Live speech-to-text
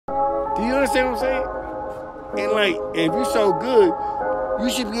Do you understand what I'm saying? And like, if you're so good, you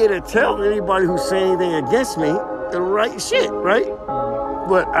should be able to tell anybody who's saying anything against me the right shit, right?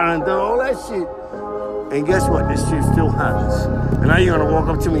 But I done all that shit, and guess what? This shit still happens. And now you're gonna walk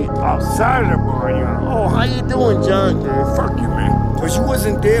up to me outside of the bar, and you're like, oh, how you doing, John? Man, fuck you, man. Because you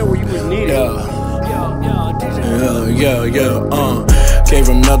wasn't there where you was needed. Came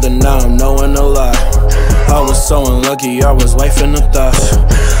from nothing, now I'm knowing a lot. I was so unlucky, I was wifing the thoughts.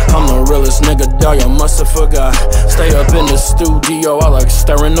 I'm the realest nigga, dog, y'all must have forgot. Stay up in the studio, I like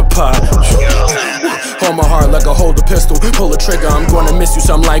stirring the pot. Hold my heart like I hold a pistol. Pull a trigger, I'm gonna miss you.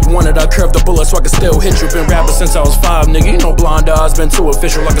 Something like one that I curve the bullet so I can still hit you. Been rapping since I was 5, nigga. You know blind eyes, been too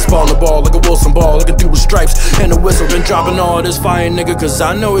official. Like a spalling ball, like a Wilson ball, like a dude with stripes and a whistle. Been dropping all this fire, nigga, cause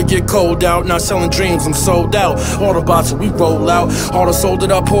I know it get cold out. Not selling dreams, I'm sold out. All the bottles we roll out, all the soul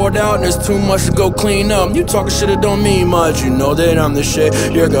that I poured out, and there's too much to go clean up. You talking shit, it don't mean much. You know that I'm the shit.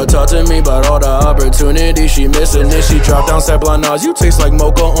 Your girl talk to me about all the opportunity she missing. Then she dropped down, said blind eyes, you taste like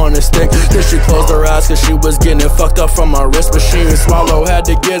mocha on a stick. Then she closed her eyes cause she was getting fucked up from my wrist, but she ain't swallow. Had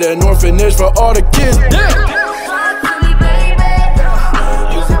to get an orphanage for all the kids. Damn.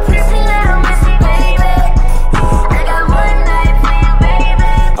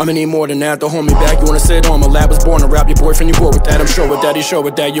 I'ma need more than that to hold me back. You wanna sit on my lap, was born to rap. Your boyfriend, you bored with that. I'm sure with that, he's sure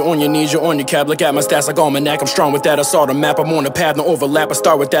with that. You're on your knees, you're on your cab. Look at my stats like almanac. I'm strong with that. I saw the map, I'm on the path, no overlap. I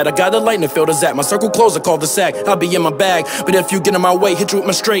start with that. I got the lightning field to zap. My circle close, I call the sack. I'll be in my bag, but if you get in my way, hit you with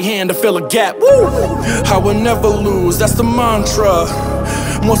my straight hand to fill a gap. Woo! I will never lose, that's the mantra.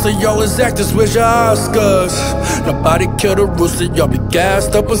 Most of y'all is actors, where's your Oscars? Nobody killed a rooster, y'all be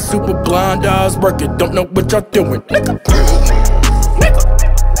gassed up with super blind eyes. Work it, don't know what y'all doing.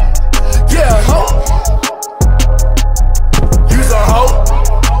 Yeah, ho. You's a hoe.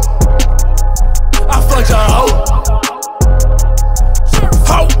 I fucked a hoe.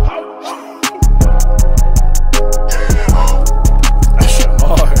 Ho. That shit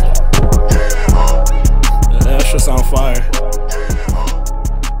hard. That shit's on fire.